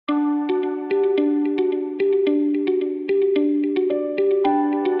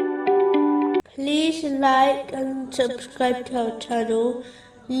Please like and subscribe to our channel.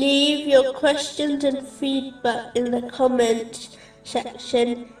 Leave your questions and feedback in the comments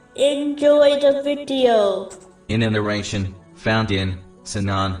section. Enjoy the video. In a narration found in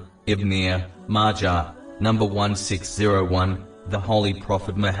Sunan Ibn Majah, number 1601, the Holy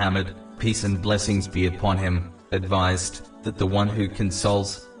Prophet Muhammad, peace and blessings be upon him, advised that the one who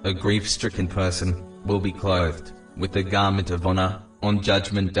consoles a grief-stricken person will be clothed with the garment of honor on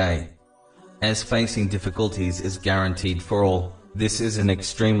Judgment Day. As facing difficulties is guaranteed for all, this is an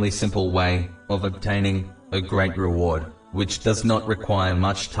extremely simple way of obtaining a great reward, which does not require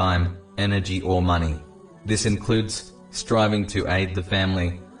much time, energy or money. This includes striving to aid the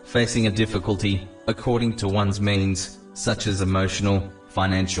family facing a difficulty according to one's means, such as emotional,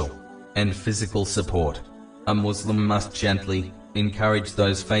 financial, and physical support. A Muslim must gently encourage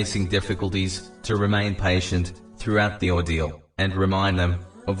those facing difficulties to remain patient throughout the ordeal, and remind them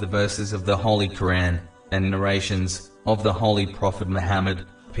of the verses of the Holy Quran and narrations of the Holy Prophet Muhammad,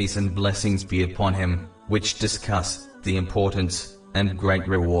 peace and blessings be upon him, which discuss the importance and great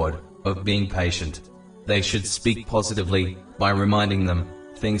reward of being patient. They should speak positively by reminding them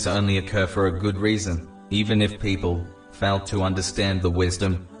things only occur for a good reason, even if people fail to understand the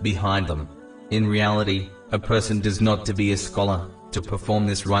wisdom behind them. In reality, a person does not to be a scholar to perform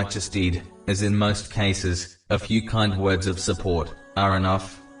this righteous deed, as in most cases, a few kind words of support are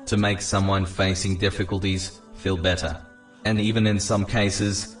enough to make someone facing difficulties feel better. And even in some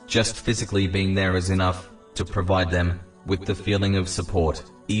cases, just physically being there is enough to provide them with the feeling of support,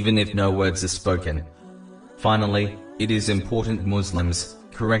 even if no words are spoken. Finally, it is important Muslims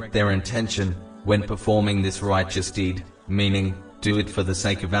correct their intention when performing this righteous deed, meaning, do it for the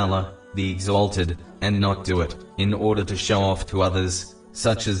sake of Allah, the Exalted, and not do it in order to show off to others,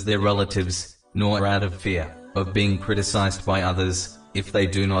 such as their relatives, nor out of fear of being criticized by others if they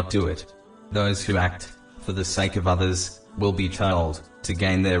do not do it. Those who act for the sake of others will be told to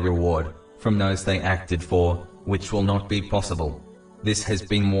gain their reward from those they acted for, which will not be possible. This has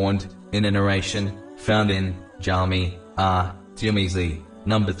been warned in a narration found in Jami' Tirmizi,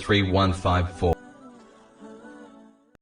 number 3154.